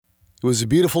It was a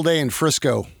beautiful day in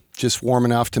Frisco, just warm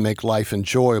enough to make life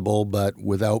enjoyable, but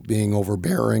without being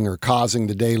overbearing or causing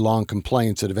the day-long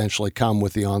complaints that eventually come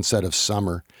with the onset of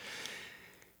summer.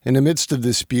 In the midst of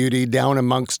this beauty, down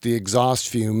amongst the exhaust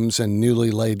fumes and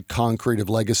newly laid concrete of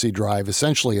Legacy Drive,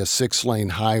 essentially a 6-lane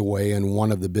highway and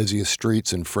one of the busiest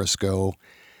streets in Frisco,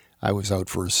 I was out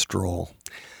for a stroll.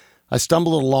 I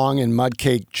stumbled along in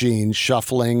mud-caked jeans,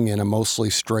 shuffling in a mostly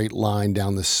straight line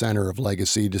down the center of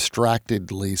Legacy,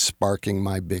 distractedly sparking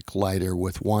my Bic lighter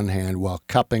with one hand while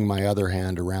cupping my other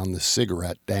hand around the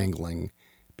cigarette dangling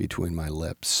between my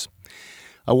lips.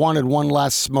 I wanted one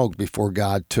last smoke before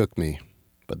God took me,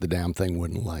 but the damn thing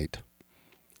wouldn't light.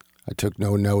 I took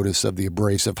no notice of the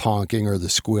abrasive honking or the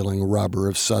squealing rubber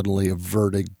of suddenly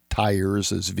averted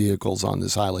tires as vehicles on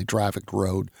this highly trafficked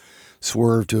road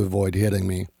swerved to avoid hitting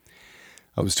me.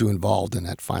 I was too involved in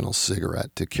that final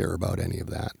cigarette to care about any of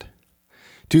that.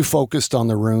 Too focused on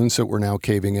the ruins that were now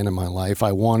caving into my life,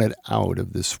 I wanted out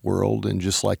of this world, and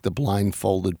just like the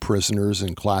blindfolded prisoners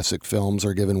in classic films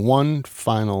are given one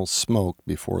final smoke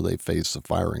before they face the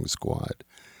firing squad,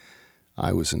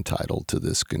 I was entitled to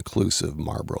this conclusive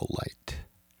Marlboro Light.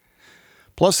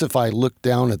 Plus, if I looked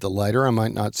down at the lighter, I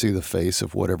might not see the face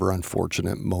of whatever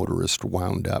unfortunate motorist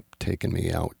wound up taking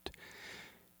me out.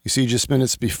 You see, just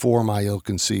minutes before my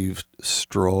ill-conceived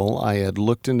stroll, I had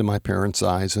looked into my parents'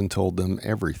 eyes and told them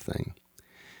everything.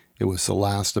 It was the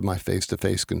last of my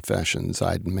face-to-face confessions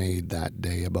I'd made that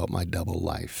day about my double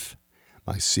life,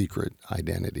 my secret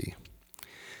identity.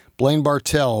 Blaine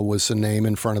Bartell was the name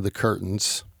in front of the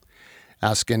curtains.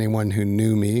 Ask anyone who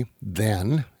knew me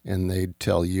then, and they'd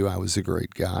tell you I was a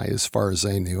great guy. As far as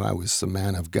they knew, I was the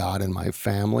man of God in my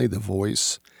family, the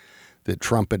voice that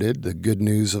trumpeted the good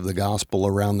news of the gospel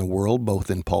around the world, both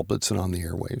in pulpits and on the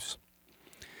airwaves.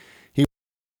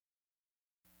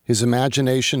 His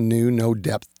imagination knew no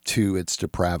depth to its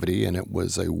depravity, and it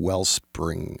was a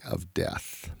wellspring of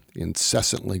death,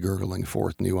 incessantly gurgling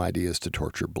forth new ideas to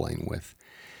torture Blaine with.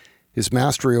 His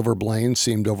mastery over Blaine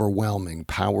seemed overwhelming,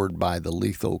 powered by the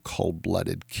lethal,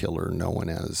 cold-blooded killer known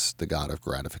as the God of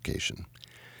gratification.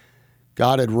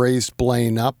 God had raised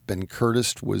Blaine up, and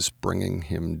Curtis was bringing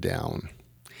him down.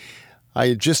 I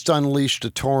had just unleashed a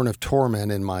torrent of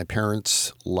torment in my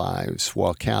parents' lives,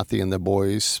 while Kathy and the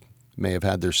boys may have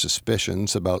had their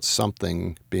suspicions about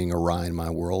something being awry in my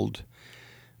world.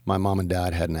 My mom and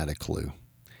dad hadn't had a clue.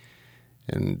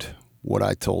 And what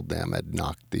I told them had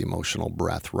knocked the emotional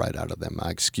breath right out of them.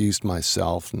 I excused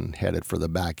myself and headed for the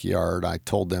backyard. I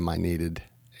told them I needed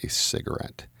a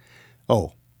cigarette.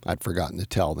 Oh, I'd forgotten to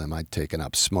tell them I'd taken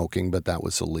up smoking, but that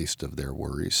was the least of their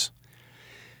worries.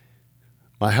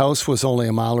 My house was only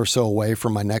a mile or so away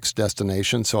from my next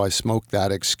destination, so I smoked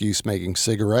that excuse-making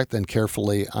cigarette, then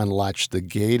carefully unlatched the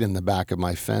gate in the back of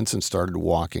my fence and started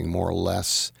walking more or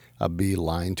less a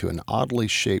beeline to an oddly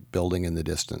shaped building in the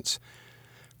distance.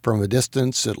 From a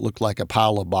distance, it looked like a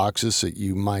pile of boxes that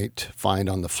you might find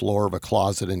on the floor of a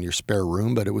closet in your spare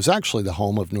room, but it was actually the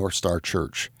home of North Star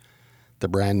Church, the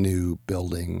brand new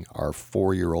building our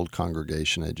 4-year-old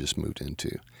congregation had just moved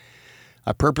into.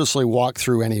 I purposely walked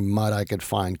through any mud I could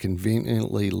find,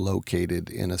 conveniently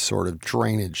located in a sort of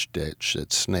drainage ditch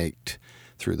that snaked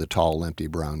through the tall, empty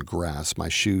brown grass. My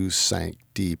shoes sank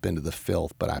deep into the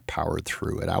filth, but I powered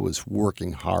through it. I was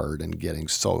working hard and getting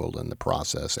soiled in the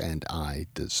process, and I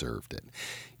deserved it.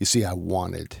 You see, I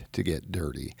wanted to get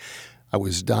dirty. I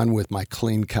was done with my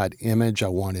clean-cut image. I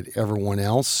wanted everyone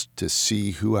else to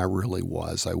see who I really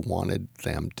was. I wanted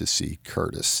them to see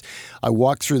Curtis. I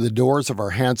walked through the doors of our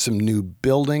handsome new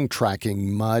building,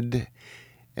 tracking mud,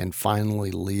 and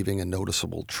finally leaving a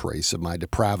noticeable trace of my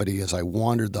depravity as I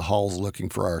wandered the halls looking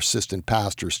for our assistant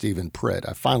pastor, Stephen Pritt.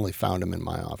 I finally found him in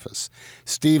my office.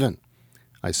 "Stephen,"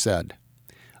 I said,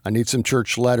 "I need some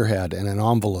church letterhead and an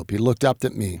envelope." He looked up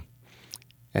at me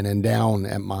and then down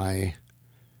at my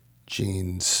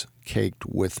jeans caked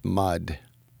with mud.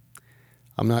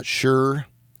 I'm not sure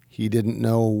he didn't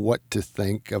know what to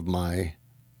think of my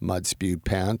mud-spewed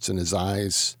pants, and his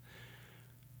eyes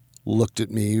looked at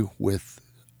me with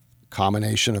a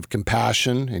combination of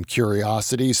compassion and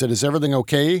curiosity. He said, "Is everything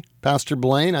okay, Pastor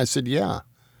Blaine?" I said, "Yeah."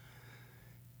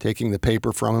 Taking the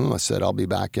paper from him, I said, "I'll be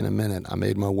back in a minute." I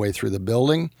made my way through the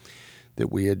building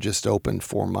that we had just opened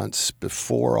 4 months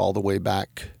before, all the way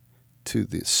back to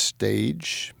the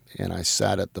stage, and I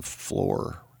sat at the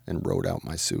floor and wrote out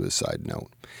my suicide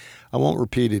note. I won't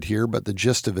repeat it here, but the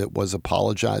gist of it was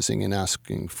apologizing and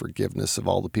asking forgiveness of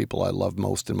all the people I love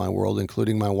most in my world,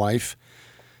 including my wife,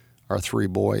 our 3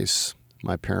 boys,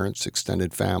 my parents,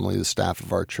 extended family, the staff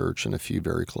of our church, and a few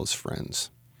very close friends.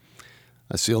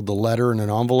 I sealed the letter in an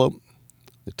envelope.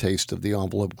 The taste of the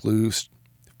envelope glue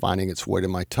finding its way to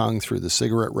my tongue through the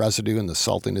cigarette residue and the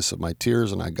saltiness of my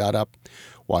tears, and I got up,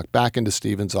 walked back into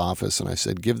Stephen's office, and I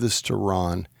said, "Give this to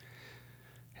Ron,"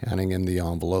 handing him the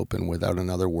envelope, and without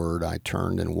another word, I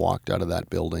turned and walked out of that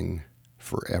building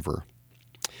forever,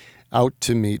 out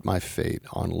to meet my fate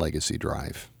on Legacy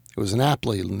Drive. It was an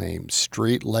aptly named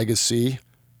street, Legacy.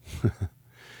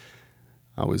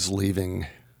 I was leaving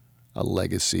a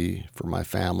legacy for my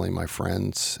family, my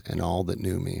friends, and all that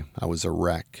knew me. I was a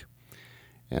wreck,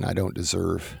 and I don't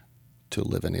deserve to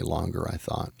live any longer, I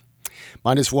thought.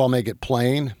 Might as well make it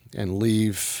plain and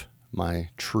leave my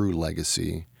true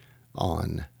legacy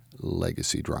on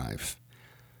Legacy Drive.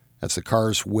 As the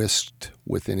cars whisked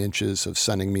within inches of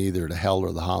sending me either to hell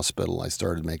or the hospital, I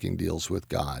started making deals with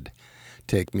God.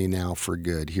 Take me now for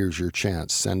good. Here's your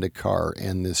chance. Send a car,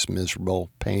 end this miserable,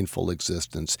 painful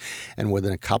existence. And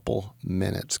within a couple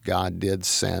minutes, God did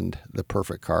send the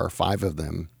perfect car, 5 of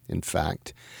them, in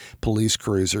fact, police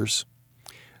cruisers.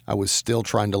 I was still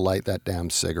trying to light that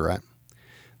damn cigarette.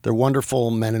 The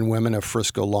wonderful men and women of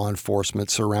Frisco law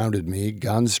enforcement surrounded me,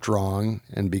 guns drawn,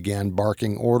 and began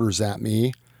barking orders at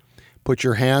me. Put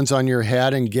your hands on your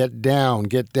head and get down.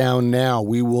 Get down now.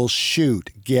 We will shoot.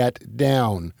 Get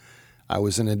down. I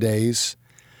was in a daze,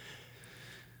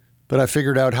 but I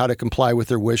figured out how to comply with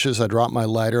their wishes. I dropped my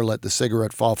lighter, let the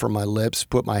cigarette fall from my lips,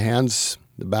 put my hands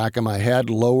in the back of my head,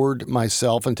 lowered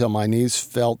myself until my knees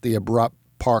felt the abrupt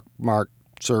pockmarked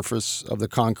surface of the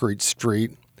concrete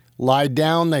street. Lie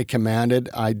down, they commanded.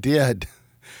 I did.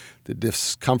 The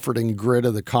discomforting grit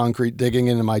of the concrete digging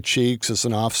into my cheeks as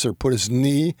an officer put his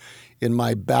knee in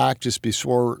my back just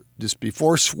before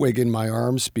swigging my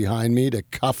arms behind me to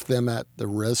cuff them at the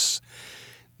wrists.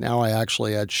 Now I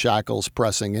actually had shackles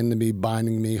pressing into me,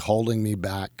 binding me, holding me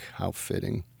back. How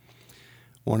fitting.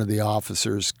 One of the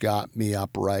officers got me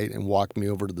upright and walked me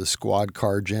over to the squad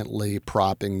car, gently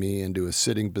propping me into a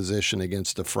sitting position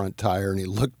against the front tire, and he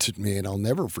looked at me, and I'll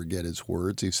never forget his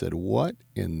words. He said, "What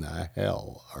in the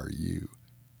hell are you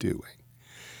doing?"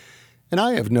 And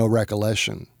I have no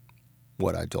recollection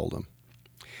what I told him.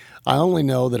 I only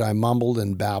know that I mumbled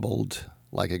and babbled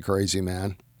like a crazy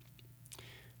man.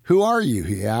 "Who are you?"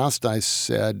 he asked. I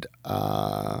said,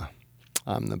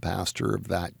 I'm the pastor of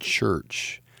that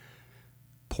church,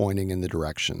 pointing in the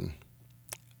direction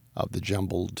of the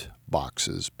jumbled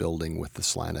boxes building with the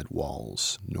slanted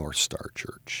walls, North Star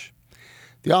Church.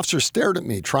 The officer stared at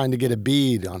me, trying to get a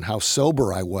bead on how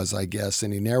sober I was, I guess,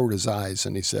 and he narrowed his eyes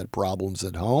and he said, "Problems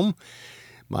at home?"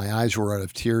 My eyes were out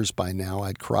of tears by now.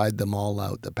 I'd cried them all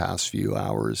out the past few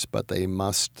hours, but they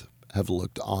must have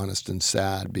looked honest and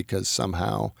sad because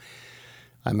somehow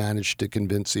I managed to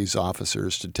convince these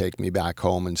officers to take me back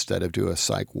home instead of to a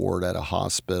psych ward at a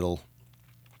hospital.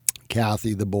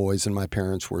 Kathy, the boys, and my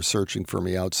parents were searching for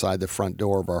me outside the front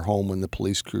door of our home when the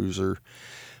police cruiser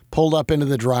pulled up into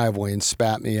the driveway and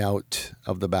spat me out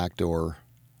of the back door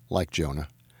like Jonah.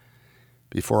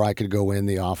 Before I could go in,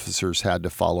 the officers had to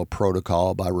follow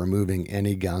protocol by removing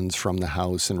any guns from the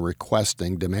house and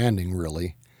demanding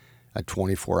really, a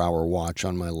 24-hour watch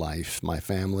on my life. My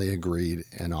family agreed,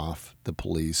 and off the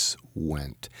police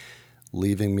went,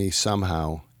 leaving me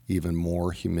somehow even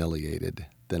more humiliated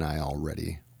than I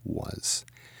already was.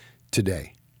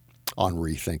 Today, on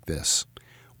Rethink This,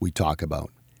 we talk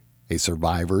about a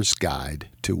survivor's guide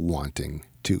to wanting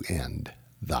to end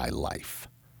thy life.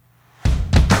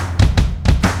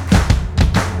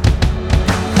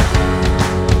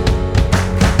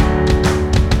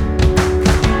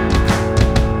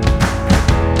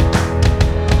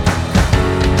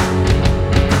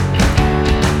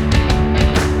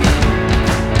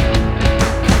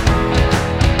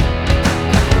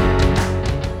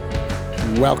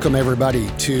 Welcome, everybody,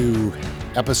 to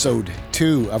episode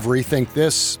 2 of Rethink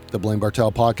This, the Blaine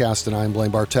Bartel podcast, and I'm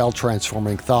Blaine Bartel,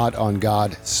 transforming thought on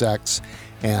God, sex,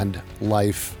 and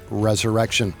life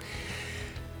resurrection.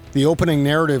 The opening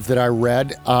narrative that I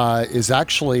read is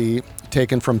actually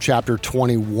taken from chapter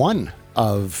 21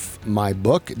 of my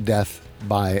book, Death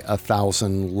by a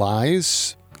Thousand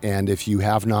Lies, and if you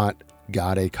have not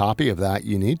got a copy of that,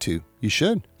 you need to. You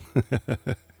should.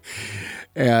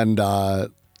 And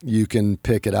you can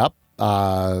pick it up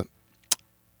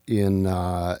in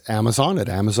Amazon, at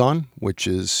Amazon, which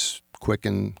is quick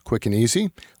and easy.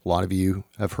 A lot of you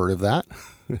have heard of that.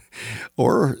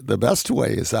 Or the best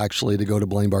way is actually to go to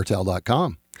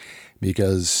blainebartel.com,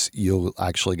 because you'll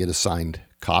actually get a signed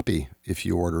copy if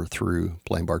you order through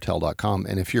blainebartel.com.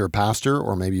 And if you're a pastor,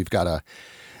 or maybe you've got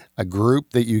a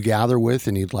group that you gather with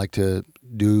and you'd like to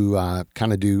do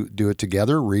it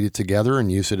together, read it together, and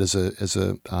use it as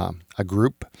a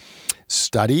group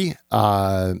study.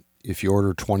 if you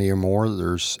order 20 or more,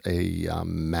 there's a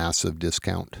massive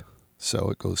discount. So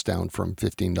it goes down from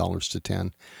 $15 to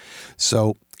 $10.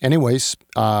 So anyways,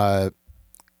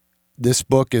 this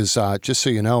book is, just so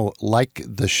you know, like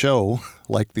the show,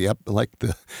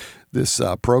 this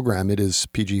program, it is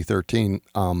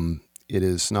PG-13. It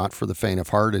is not for the faint of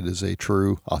heart. It is a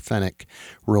true, authentic,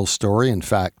 real story. In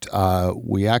fact,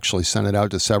 we actually sent it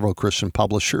out to several Christian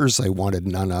publishers. They wanted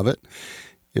none of it.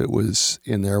 It was,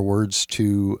 in their words,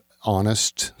 too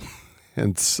honest.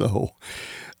 And so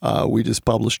we just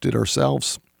published it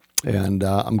ourselves. And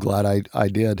I'm glad I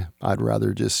did. I'd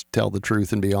rather just tell the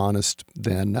truth and be honest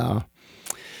than,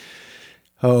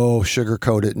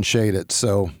 sugarcoat it and shade it.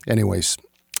 So anyways,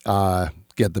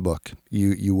 get the book.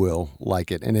 You will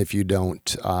like it. And if you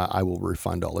don't, I will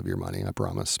refund all of your money, I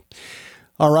promise.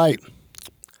 All right.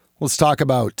 Let's talk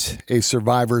about a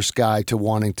survivor's guide to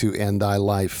wanting to end thy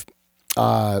life.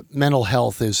 Mental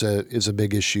health is a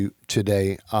big issue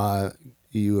today.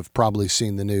 You have probably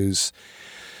seen the news.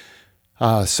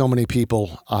 So many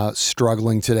people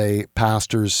struggling today,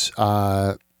 pastors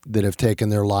that have taken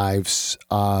their lives,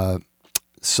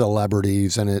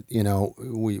 celebrities, and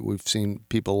we've seen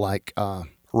people like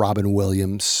Robin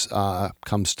Williams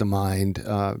comes to mind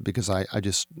because I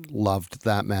just loved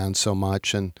that man so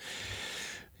much. And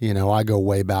I go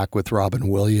way back with Robin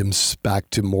Williams,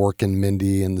 back to Mork and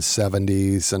Mindy in the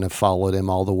 70s, and have followed him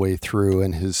all the way through,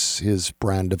 and his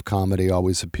brand of comedy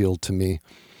always appealed to me.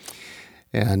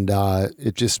 And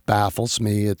it just baffles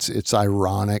me. It's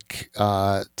ironic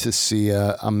to see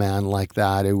a man like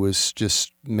that who was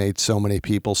just made so many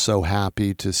people so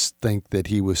happy, to think that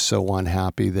he was so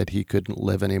unhappy that he couldn't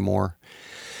live anymore.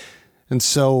 And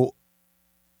so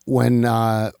when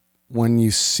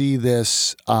you see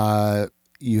this,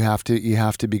 you have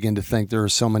to begin to think there are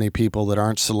so many people that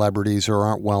aren't celebrities or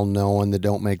aren't well known, that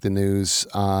don't make the news,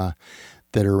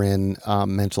 that are in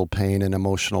mental pain and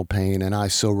emotional pain. And I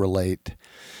so relate,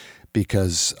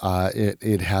 because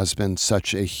it has been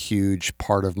such a huge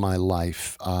part of my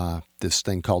life, this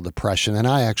thing called depression. And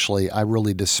I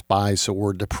really despise the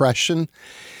word depression,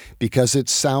 because it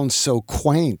sounds so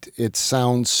quaint. It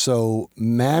sounds so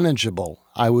manageable.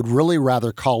 I would really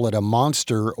rather call it a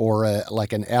monster or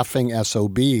like an effing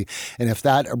SOB. And if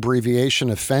that abbreviation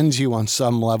offends you on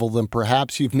some level, then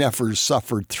perhaps you've never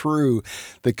suffered through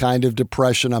the kind of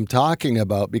depression I'm talking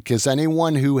about, because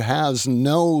anyone who has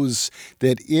knows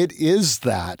that it is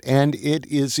that, and it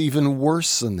is even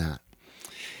worse than that.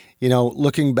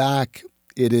 Looking back,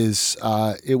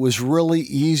 it was really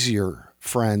easier,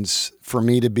 friends, for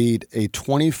me to beat a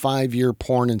 25-year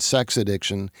porn and sex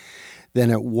addiction than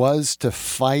it was to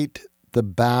fight the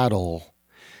battle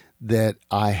that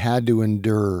I had to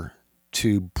endure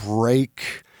to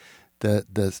break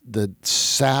the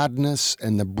sadness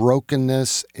and the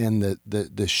brokenness and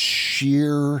the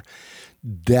sheer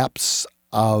depths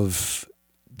of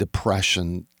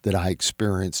depression that I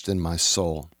experienced in my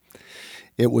soul.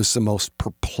 It was the most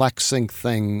perplexing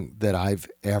thing that I've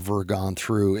ever gone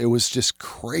through. It was just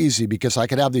crazy, because I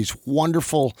could have these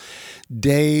wonderful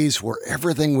days where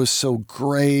everything was so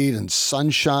great, and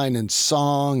sunshine and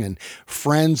song and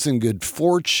friends and good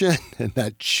fortune and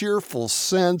that cheerful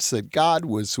sense that God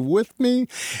was with me.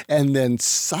 And then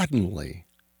suddenly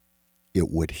it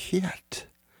would hit.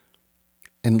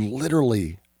 And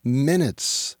literally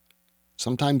minutes,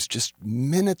 sometimes just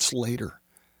minutes later,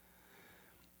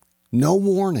 no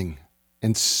warning,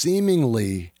 and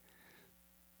seemingly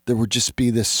there would just be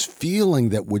this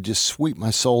feeling that would just sweep my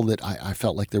soul, that I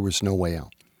felt like there was no way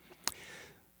out.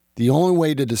 The only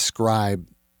way to describe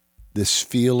this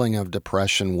feeling of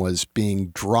depression was being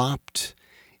dropped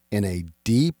in a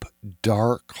deep,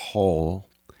 dark hole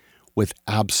with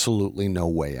absolutely no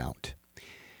way out.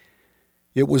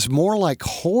 It was more like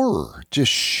horror,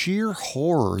 just sheer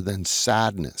horror, than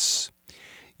sadness.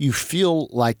 You feel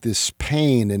like this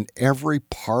pain in every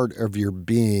part of your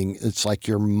being. It's like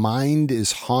your mind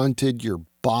is haunted, your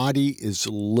body is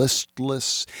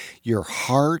listless, your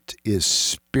heart is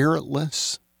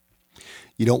spiritless.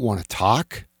 You don't want to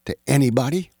talk to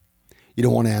anybody. You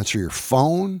don't want to answer your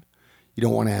phone. You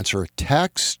don't want to answer a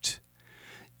text.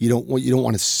 You don't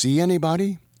want to see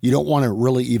anybody. You don't want to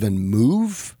really even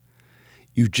move.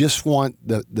 You just want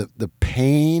the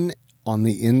pain on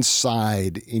the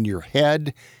inside, in your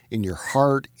head, in your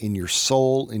heart, in your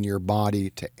soul, in your body,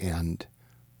 to end.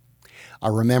 I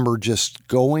remember just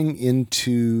going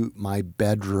into my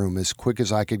bedroom as quick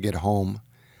as I could get home,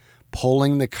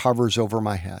 pulling the covers over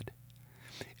my head,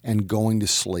 and going to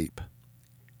sleep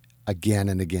again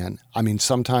and again. I mean,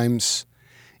 sometimes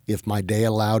if my day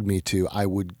allowed me to, I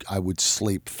would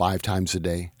sleep 5 times a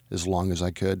day, as long as I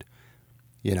could,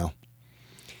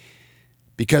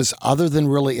 Because other than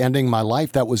really ending my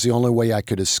life, that was the only way I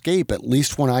could escape. At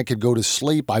least when I could go to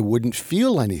sleep, I wouldn't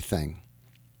feel anything.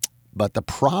 But the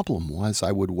problem was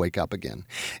I would wake up again.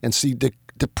 And see,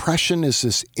 depression is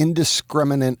this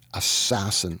indiscriminate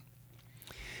assassin.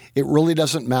 It really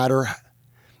doesn't matter,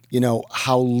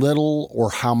 how little or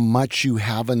how much you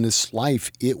have in this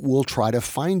life. It will try to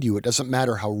find you. It doesn't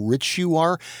matter how rich you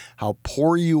are, how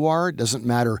poor you are. It doesn't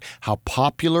matter how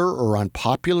popular or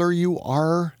unpopular you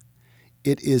are.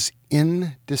 It is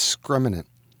indiscriminate.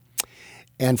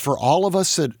 And for all of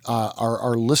us that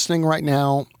are listening right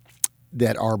now,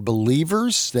 that are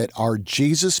believers, that are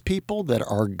Jesus people, that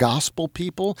are gospel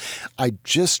people, I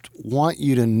just want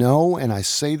you to know, and I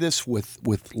say this with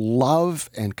love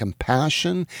and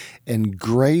compassion and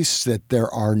grace, that there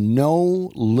are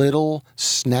no little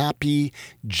snappy,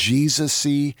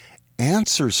 Jesus-y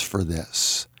answers for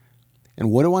this. And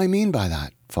what do I mean by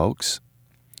that, folks?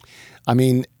 I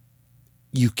mean,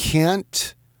 you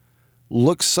can't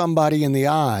look somebody in the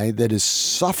eye that is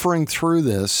suffering through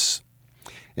this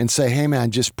and say, hey,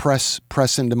 man, just press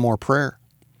into more prayer.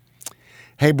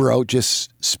 Hey, bro,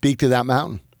 just speak to that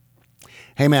mountain.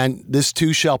 Hey, man, this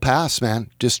too shall pass, man.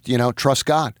 Just, trust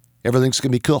God. Everything's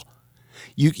going to be cool.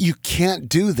 You can't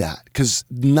do that because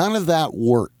none of that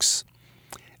works.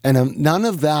 And none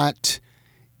of that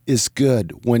is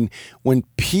good. When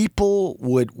people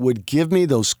would give me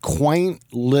those quaint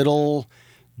little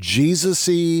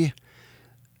Jesus-y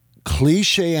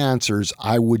cliche answers,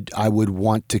 I would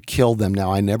want to kill them.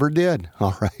 Now, I never did,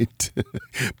 all right?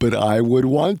 But I would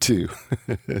want to.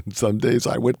 And some days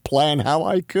I would plan how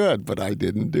I could, but I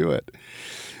didn't do it.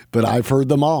 But I've heard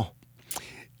them all.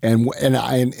 And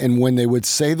when they would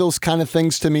say those kind of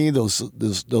things to me, those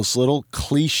little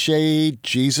cliche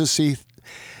Jesus-y,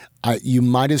 you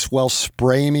might as well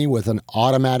spray me with an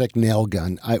automatic nail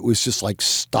gun. It was just like,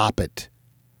 stop it.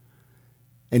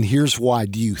 And here's why.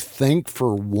 Do you think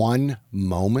for one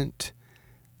moment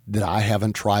that I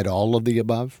haven't tried all of the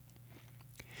above?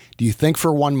 Do you think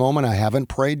for one moment I haven't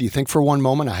prayed? Do you think for one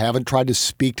moment I haven't tried to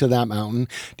speak to that mountain?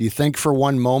 Do you think for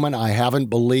one moment I haven't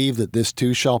believed that this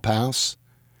too shall pass?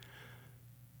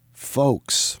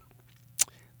 Folks,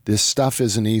 this stuff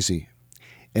isn't easy.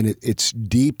 And it's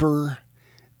deeper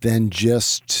than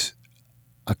just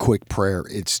a quick prayer.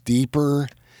 It's deeper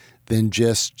than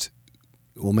just,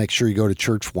 we'll make sure you go to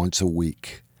church once a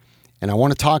week. And I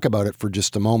want to talk about it for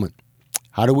just a moment.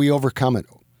 How do we overcome it?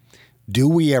 Do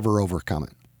we ever overcome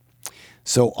it?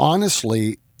 So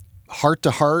honestly, heart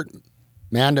to heart,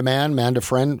 man to man, man to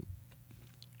friend,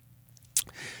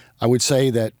 I would say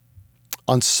that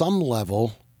on some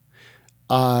level,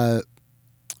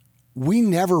 we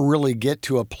never really get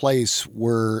to a place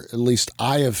where, at least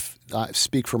I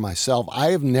speak for myself,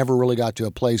 I have never really got to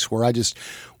a place where I just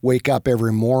wake up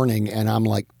every morning and I'm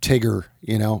like Tigger,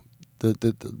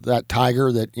 that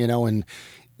tiger that,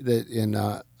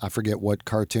 I forget what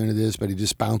cartoon it is, but he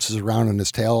just bounces around on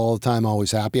his tail all the time,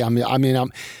 always happy. I'm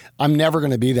never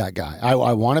going to be that guy. I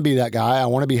want to be that guy. I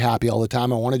want to be happy all the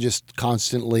time. I want to just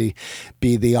constantly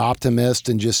be the optimist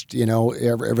and just,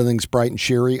 everything's bright and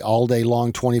cheery all day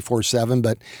long, 24/7.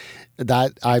 But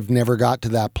that I've never got to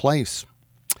that place.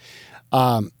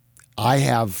 I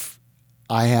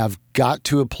have got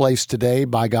to a place today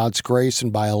by God's grace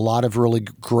and by a lot of really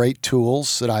great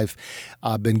tools that I've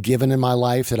been given in my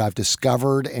life that I've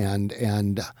discovered,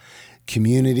 and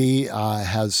community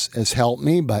has helped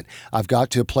me. But I've got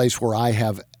to a place where I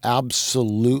have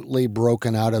absolutely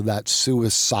broken out of that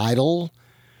suicidal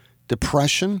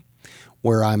depression,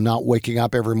 where I'm not waking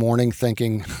up every morning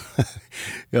thinking,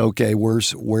 okay,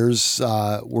 where's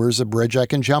a bridge I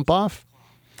can jump off?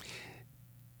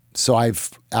 So I've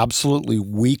absolutely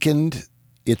weakened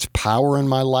its power in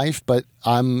my life, but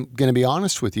I'm going to be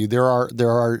honest with you. There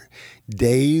are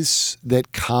days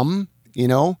that come,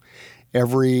 I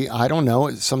don't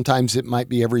know, sometimes it might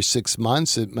be every 6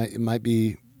 months. It might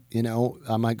be,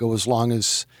 I might go as long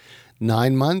as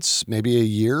 9 months, maybe a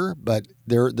year, but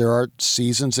there are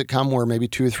seasons that come where maybe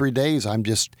 2 or 3 days I'm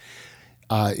just,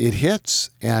 it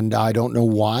hits, and I don't know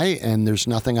why, and there's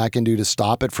nothing I can do to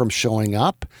stop it from showing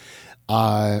up.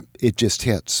 It just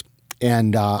hits.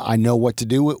 And I know what to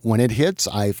do when it hits.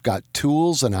 I've got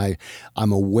tools, and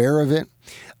I'm aware of it.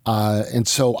 And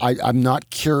so I'm not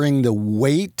carrying the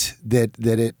weight that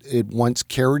it once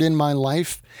carried in my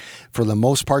life. For the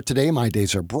most part today, my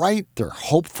days are bright. They're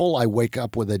hopeful. I wake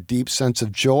up with a deep sense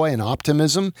of joy and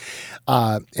optimism.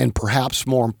 And perhaps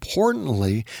more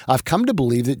importantly, I've come to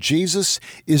believe that Jesus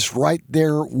is right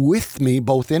there with me,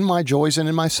 both in my joys and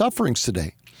in my sufferings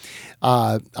today.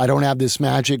 I don't have this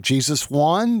magic Jesus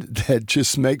wand that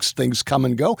just makes things come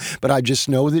and go, but I just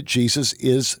know that Jesus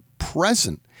is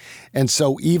present. And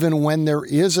so even when there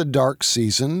is a dark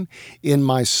season in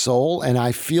my soul and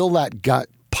I feel that gut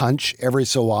punch every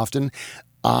so often,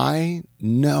 I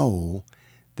know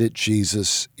that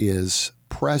Jesus is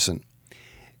present.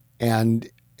 And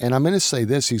I'm going to say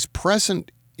this, he's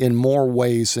present in more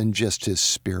ways than just his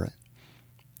spirit.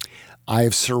 I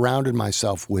have surrounded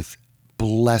myself with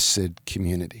blessed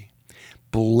community,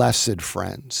 blessed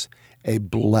friends, a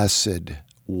blessed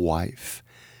wife,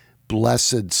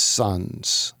 blessed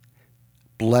sons,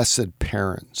 blessed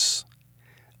parents.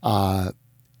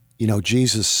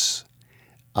 Jesus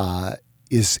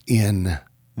is in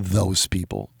those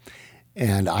people.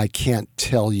 And I can't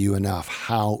tell you enough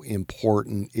how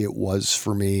important it was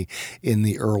for me in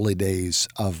the early days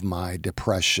of my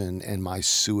depression and my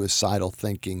suicidal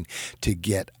thinking to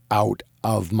get out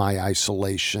of my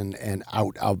isolation and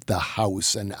out of the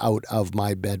house and out of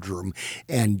my bedroom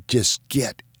and just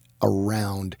get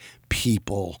around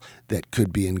people that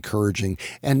could be encouraging,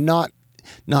 and not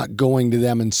going to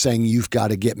them and saying, you've got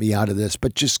to get me out of this,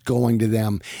 but just going to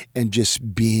them and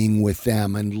just being with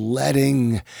them and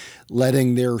letting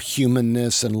their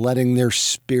humanness and letting their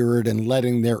spirit and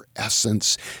letting their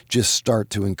essence just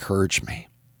start to encourage me.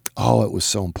 Oh, it was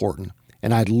so important.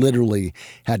 And I literally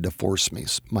had to force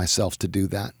myself to do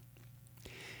that.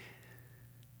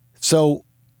 So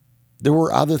there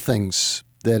were other things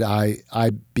that I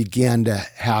began to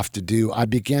have to do. I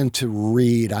began to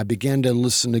read. I began to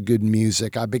listen to good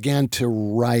music. I began to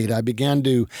write. I began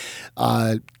to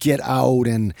get out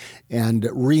and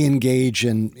re-engage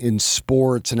in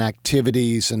sports and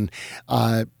activities, and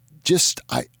just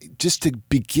to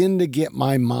begin to get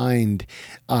my mind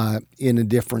in a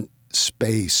different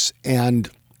space. And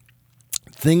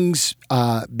things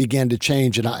began to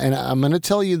change. And I'm going to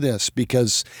tell you this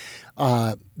because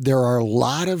there are a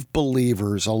lot of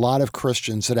believers, a lot of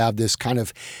Christians that have this kind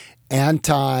of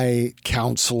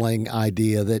anti-counseling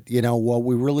idea that,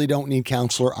 we really don't need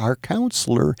counselor. Our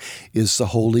counselor is the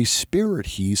Holy Spirit.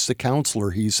 He's the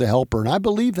counselor. He's the helper. And I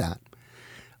believe that.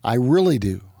 I really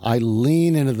do. I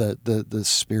lean into the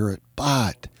Spirit.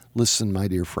 But listen, my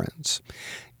dear friends,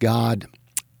 God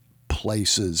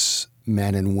places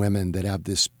men and women that have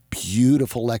this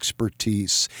beautiful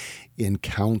expertise in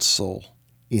counsel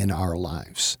in our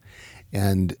lives.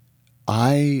 And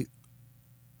I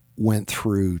went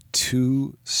through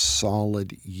 2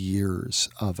 solid years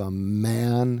of a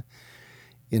man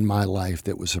in my life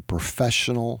that was a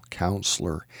professional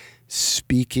counselor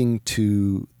speaking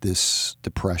to this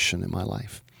depression in my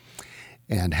life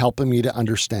and helping me to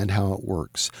understand how it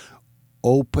works,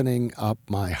 opening up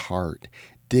my heart,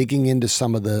 digging into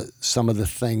some of the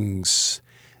things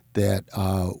that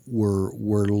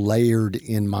were layered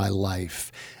in my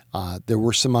life. There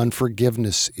were some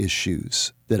unforgiveness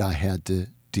issues that I had to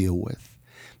deal with.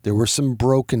 There were some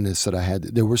brokenness that I had.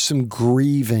 There was some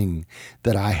grieving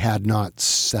that I had not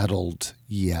settled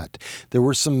yet. There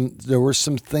were some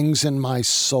things in my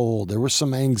soul. There was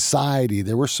some anxiety.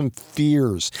 There were some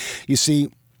fears. You see,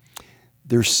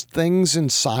 there's things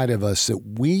inside of us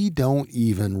that we don't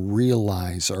even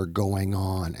realize are going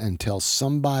on until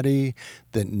somebody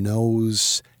that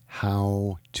knows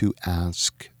how to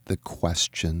ask the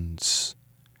questions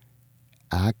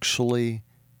actually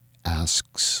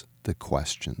asks the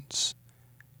questions.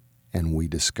 And we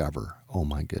discover, oh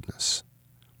my goodness,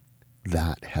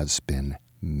 that has been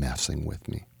messing with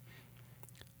me.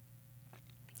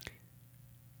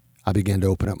 I began to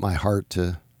open up my heart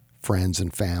to friends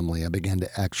and family. I began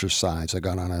to exercise. I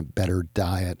got on a better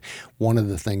diet. One of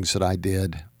the things that I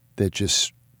did that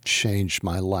just changed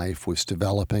my life was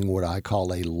developing what I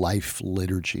call a life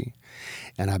liturgy.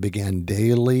 And I began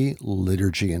daily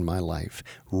liturgy in my life.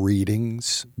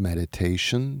 Readings,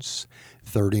 meditations,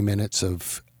 30 minutes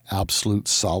of absolute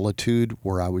solitude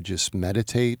where I would just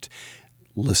meditate,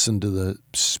 listen to the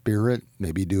Spirit,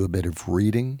 maybe do a bit of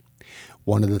reading.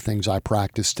 One of the things I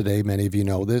practice today, many of you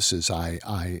know this, is I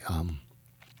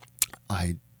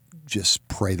just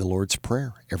pray the Lord's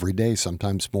Prayer every day,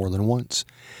 sometimes more than once.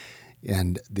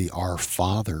 And the Our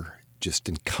Father just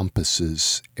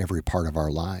encompasses every part of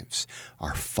our lives.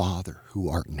 Our Father, who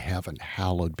art in heaven,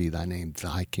 hallowed be thy name.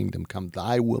 Thy kingdom come,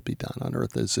 thy will be done on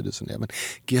earth as it is in heaven.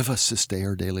 Give us this day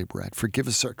our daily bread. Forgive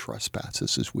us our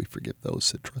trespasses as we forgive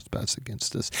those that trespass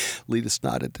against us. Lead us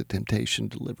not into temptation,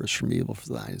 deliver us from evil.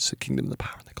 For thine is the kingdom, the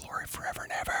power, and the glory forever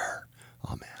and ever.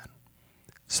 Amen.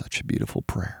 Such a beautiful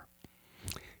prayer.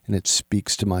 And it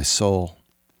speaks to my soul.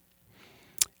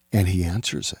 And he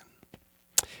answers it.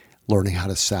 Learning how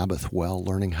to Sabbath well,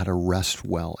 learning how to rest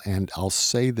well. And I'll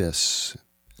say this,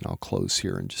 and I'll close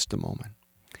here in just a moment.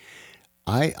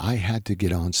 I had to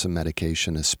get on some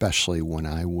medication, especially when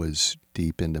I was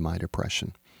deep into my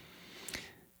depression.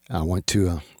 I went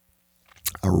to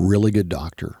a really good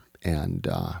doctor, and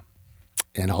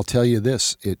I'll tell you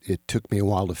this, it took me a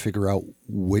while to figure out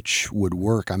which would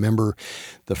work. I remember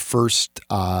the first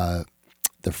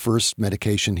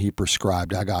medication he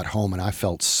prescribed, I got home and I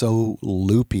felt so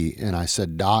loopy, and I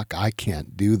said, "Doc, I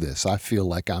can't do this. I feel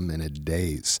like I'm in a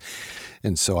daze."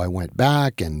 And so I went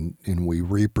back and we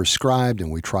re-prescribed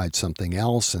and we tried something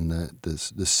else, and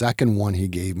the second one he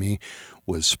gave me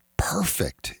was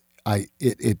perfect.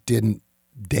 It didn't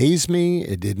daze me.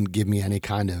 It didn't give me any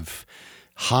kind of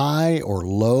high or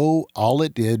low. All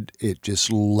it did, it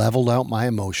just leveled out my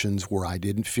emotions where I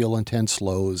didn't feel intense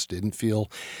lows, didn't feel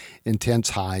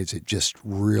intense highs. It just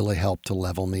really helped to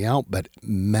level me out. But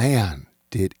man,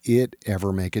 did it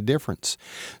ever make a difference.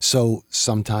 So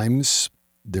sometimes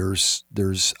there's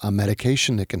a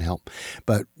medication that can help.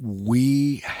 But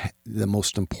the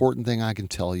most important thing I can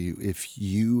tell you, if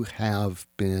you have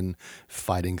been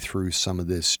fighting through some of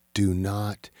this, do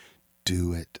not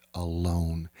do it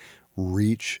alone.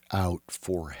 Reach out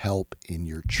for help in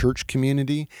your church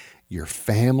community, your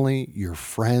family, your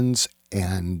friends,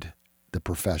 and the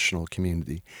professional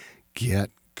community. Get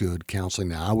good counseling.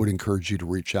 Now, I would encourage you to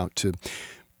reach out to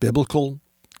biblical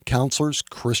counselors,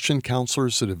 Christian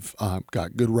counselors that have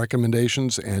got good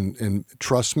recommendations, and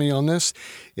trust me on this,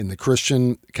 in the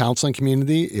Christian counseling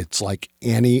community, it's like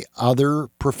any other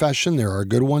profession. There are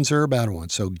good ones, there are bad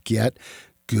ones. So get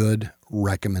good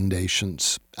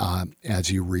recommendations as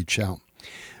you reach out.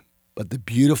 But the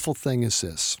beautiful thing is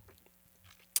this: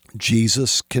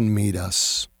 Jesus can meet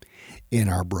us in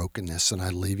our brokenness. And I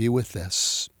leave you with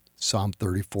this, Psalm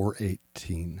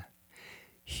 34:18.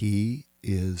 He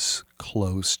is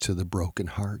close to the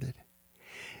brokenhearted,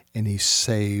 and he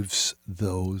saves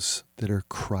those that are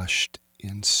crushed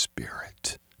in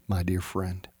spirit. My dear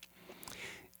friend,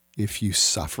 if you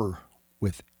suffer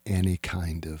with any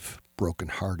kind of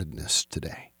brokenheartedness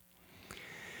today,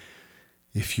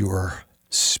 if your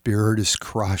spirit is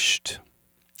crushed,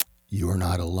 you are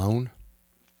not alone.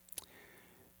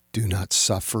 Do not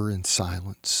suffer in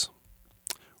silence.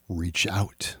 Reach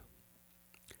out.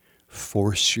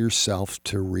 Force yourself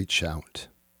to reach out,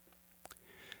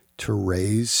 to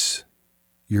raise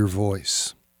your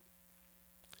voice,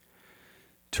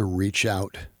 to reach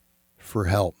out for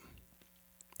help.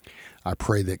 I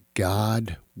pray that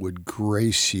God would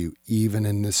grace you, even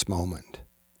in this moment,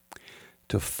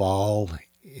 to fall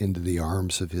into the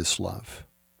arms of his love.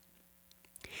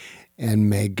 And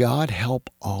may God help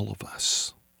all of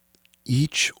us,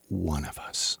 each one of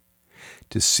us,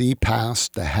 to see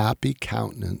past the happy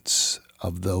countenance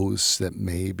of those that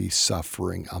may be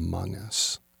suffering among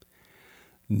us.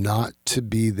 Not to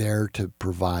be there to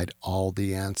provide all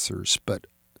the answers, but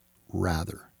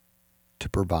rather to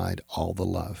provide all the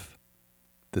love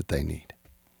that they need.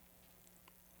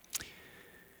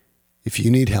 If you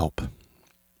need help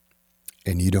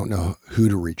and you don't know who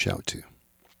to reach out to,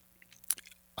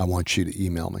 I want you to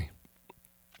email me.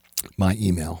 My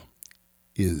email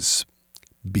is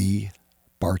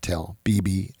bbartel,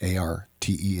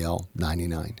 BBARTEL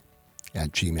 99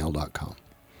 @gmail.com.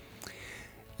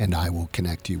 And I will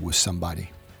connect you with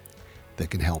somebody that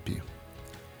can help you.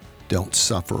 Don't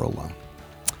suffer alone.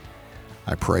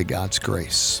 I pray God's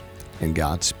grace and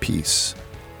God's peace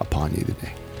upon you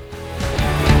today.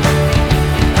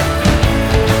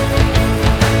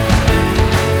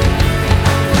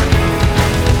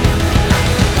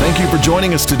 Thank you for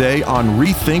joining us today on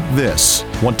Rethink This.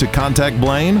 Want to contact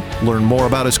Blaine, learn more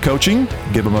about his coaching,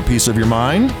 give him a piece of your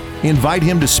mind, invite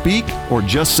him to speak, or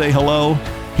just say hello?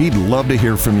 He'd love to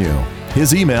hear from you.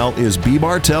 His email is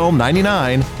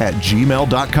bbartel99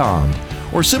 @gmail.com,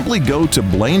 or simply go to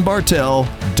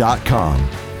blainebartel.com.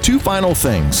 Two final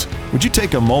things. Would you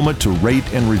take a moment to rate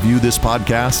and review this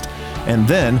podcast? And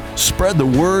then spread the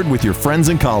word with your friends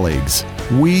and colleagues.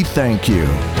 We thank you.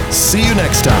 See you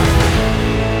next time.